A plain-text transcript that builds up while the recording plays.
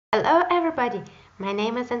Hello everybody, my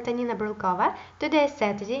name is Антонина Брилькова. Today is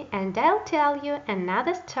Saturday and I'll tell you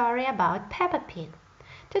another story about Peppa Pig.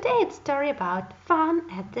 Today it's a story about fun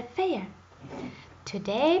at the fair.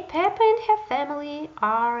 Today Peppa and her family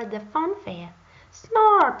are at the fun fair.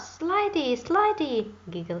 Snort, Slidey, Slidey,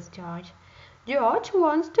 giggles George. George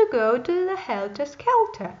wants to go to the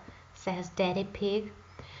helter-skelter, says Daddy Pig.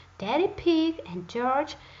 Daddy Pig and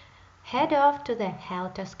George head off to the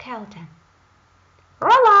helter-skelter.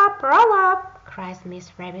 Roll up, cries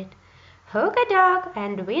Miss Rabbit. Hook a dog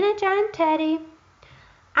and win a giant teddy.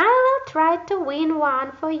 I will try to win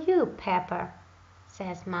one for you, Pepper,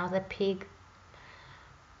 says Mother Pig.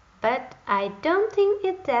 But I don't think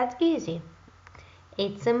it's that easy.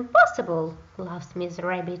 It's impossible, laughs Miss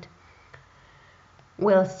Rabbit.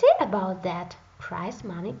 We'll see about that, cries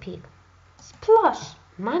Mommy Pig. Sploosh!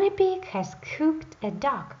 Mommy Pig has cooked a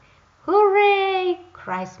dog. Hooray!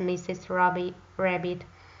 Cries Mrs. Rabbit.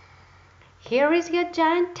 Here is your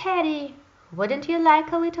giant teddy. Wouldn't you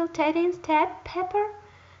like a little teddy instead, Pepper?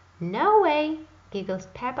 No way, giggles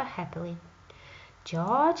Pepper happily.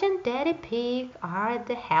 George and Daddy Pig are at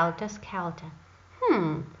the helter-skelter.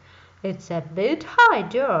 It's a bit high,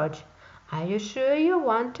 George. Are you sure you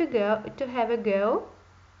want to have a go?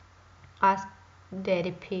 Asked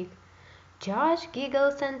Daddy Pig. George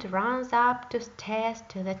giggles and runs up the stairs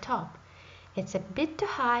to the top. It's a bit too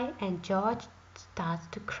high and George starts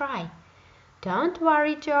to cry. Don't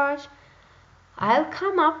worry, George. I'll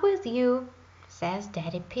come up with you, says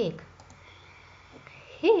Daddy Pig.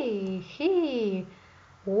 Hee,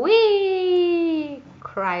 wee,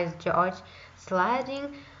 cries George,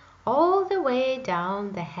 sliding all the way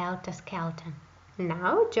down the helter-skelter.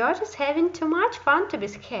 Now George is having too much fun to be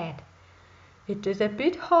scared. It is a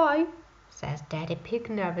bit high, says Daddy Pig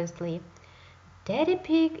nervously. Daddy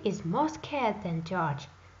Pig is more scared than George.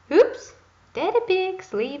 Oops! Daddy Pig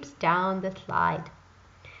slips down the slide.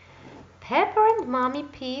 Pepper and Mommy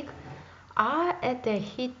Pig are at the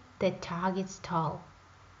hit the target stall.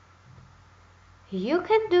 You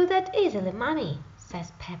can do that easily, Mommy,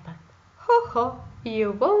 says Pepper. Ho ho,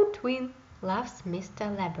 you won't win, laughs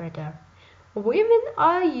Mr. Labrador. Women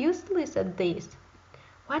are useless at this.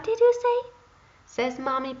 What did you say? Says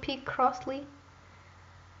Mommy Pig crossly.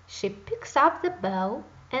 She picks up the bow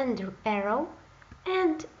and arrow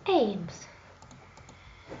and aims.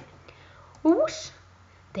 Whoosh!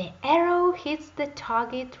 The arrow hits the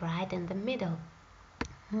target right in the middle.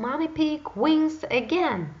 Mommy Pig wins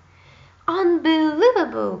again.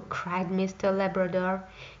 Unbelievable! Cried Mr. Labrador.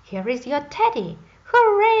 Here is your teddy.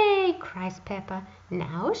 Hooray! Cries Peppa.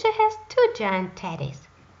 Now she has 2 giant teddies.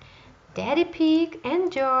 Daddy Pig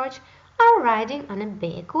and George are riding on a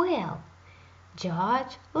big wheel.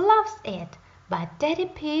 George loves it, but Daddy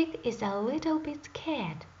Pig is a little bit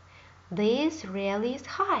scared. This really is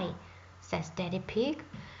high, says Daddy Pig,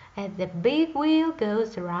 as the big wheel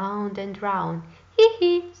goes round and round. Hee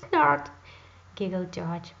hee, snort, giggled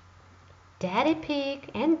George. Daddy Pig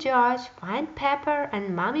and George find Pepper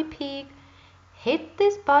and Mommy Pig. Hit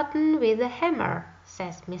this button with a hammer,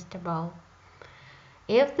 says Mr. Ball.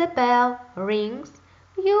 If the bell rings,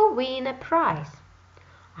 you win a prize.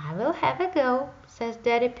 I will have a go, says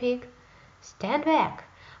Daddy Pig. Stand back.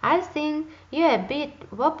 I think you're a bit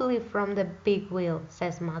wobbly from the big wheel,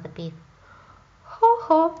 says Mother Pig. Ho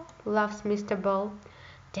ho, laughs Mr. Bull.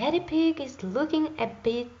 Daddy Pig is looking a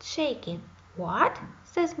bit shaky. What?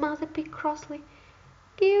 Says Mother Pig crossly.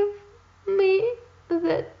 Give me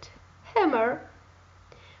that hammer.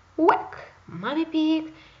 Whack! Mommy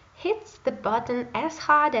Pig hits the button as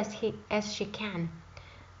hard as she can.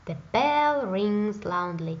 The bell rings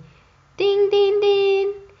loudly. Ding, ding,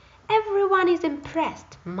 ding! Everyone is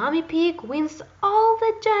impressed. Mommy Pig wins all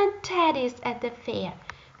the giant teddies at the fair.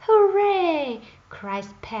 Hooray! Cries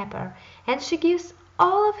Pepper, and she gives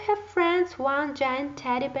all of her friends 1 giant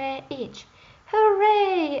teddy bear each.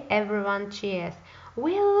 Hooray! Everyone cheers.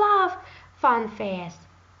 We love fun fairs.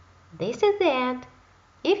 This is the end.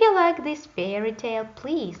 If you like this fairy tale,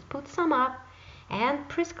 please put some up and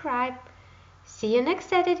prescribe. See you next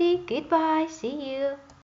Saturday. Goodbye. See you.